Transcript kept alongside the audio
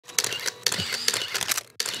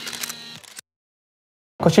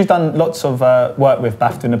Because you've done lots of work with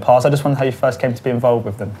BAFTA in the past, I just wondered how you first came to be involved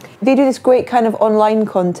with them. They do this great kind of online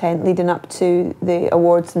content leading up to the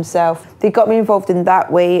awards themselves. They got me involved in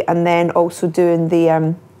that way, and then also doing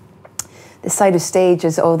the side of stage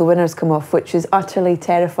as all the winners come off, which is utterly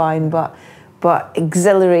terrifying but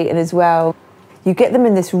exhilarating as well. You get them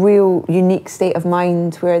in this real unique state of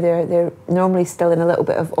mind where they're normally still in a little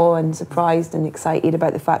bit of awe and surprised and excited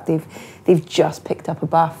about the fact they've just picked up a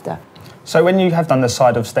BAFTA. So when you have done the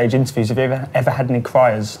side of stage interviews, have you ever had any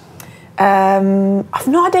criers? I've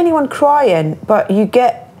not had anyone crying, but you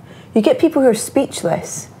get people who are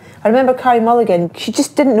speechless. I remember Carrie Mulligan, she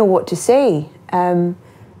just didn't know what to say. And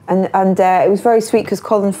it was very sweet because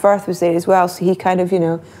Colin Firth was there as well, so he kind of, you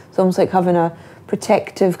know, it's almost like having a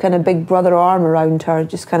protective kind of big brother arm around her,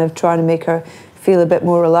 just kind of trying to make her feel a bit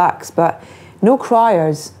more relaxed. But no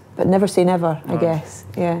criers, but never say never, I guess,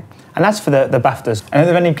 yeah. And as for the BAFTAs, are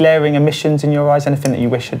there any glaring omissions in your eyes, anything that you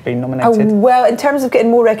wish had been nominated? Well, in terms of getting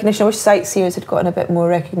more recognition, I wish Sightseers had gotten a bit more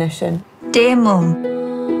recognition. Dear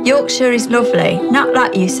Mum, Yorkshire is lovely, not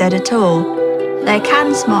like you said at all. They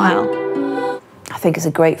can smile. I think it's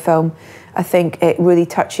a great film. I think it really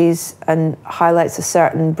touches and highlights a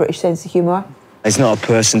certain British sense of humour. He's not a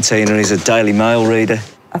person, Tina, he's a Daily Mail reader.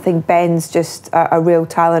 I think Ben's just a real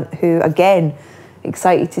talent who, again,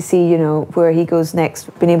 excited to see, you know, where he goes next.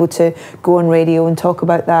 Being able to go on radio and talk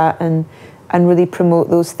about that and really promote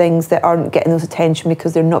those things that aren't getting those attention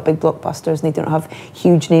because they're not big blockbusters and they don't have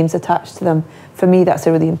huge names attached to them. For me, that's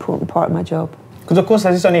a really important part of my job. Because of course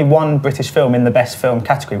there's only one British film in the best film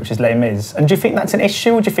category, which is Les Mis. And do you think that's an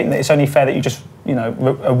issue, or do you think that it's only fair that you just, you know,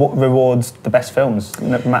 rewards the best films,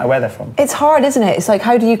 no matter where they're from? It's hard, isn't it? It's like,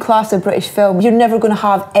 how do you class a British film? You're never going to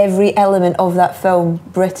have every element of that film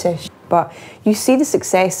British. But you see the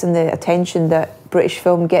success and the attention that British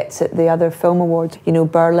film gets at the other film awards, you know,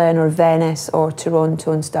 Berlin or Venice or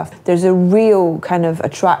Toronto and stuff. There's a real kind of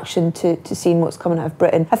attraction to seeing what's coming out of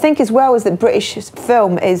Britain. I think as well is that British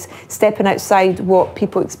film is stepping outside what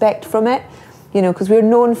people expect from it, you know, because we're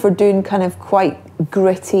known for doing kind of quite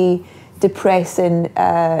gritty, depressing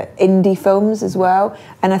indie films as well.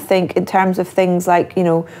 And I think in terms of things like, you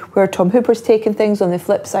know, where Tom Hooper's taken things on the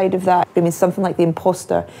flip side of that, I mean, something like The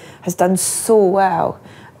Imposter has done so well,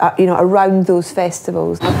 you know, around those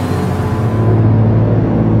festivals. The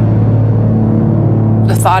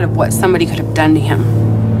thought of what somebody could have done to him,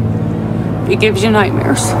 it gives you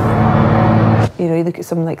nightmares. You know, you look at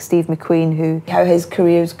someone like Steve McQueen, how his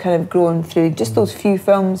career's kind of grown through just those few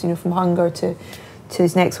films, you know, from Hunger to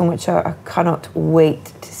his next one, which I cannot wait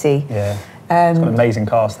to see. Yeah, it's got an amazing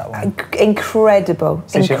cast, that one. Incredible,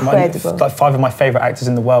 incredible. Like 5 of my favourite actors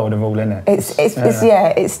in the world are all in it. It's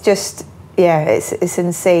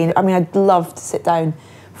insane. I mean, I'd love to sit down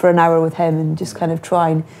for an hour with him and just kind of try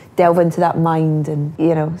and delve into that mind and,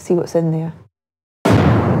 you know, see what's in there.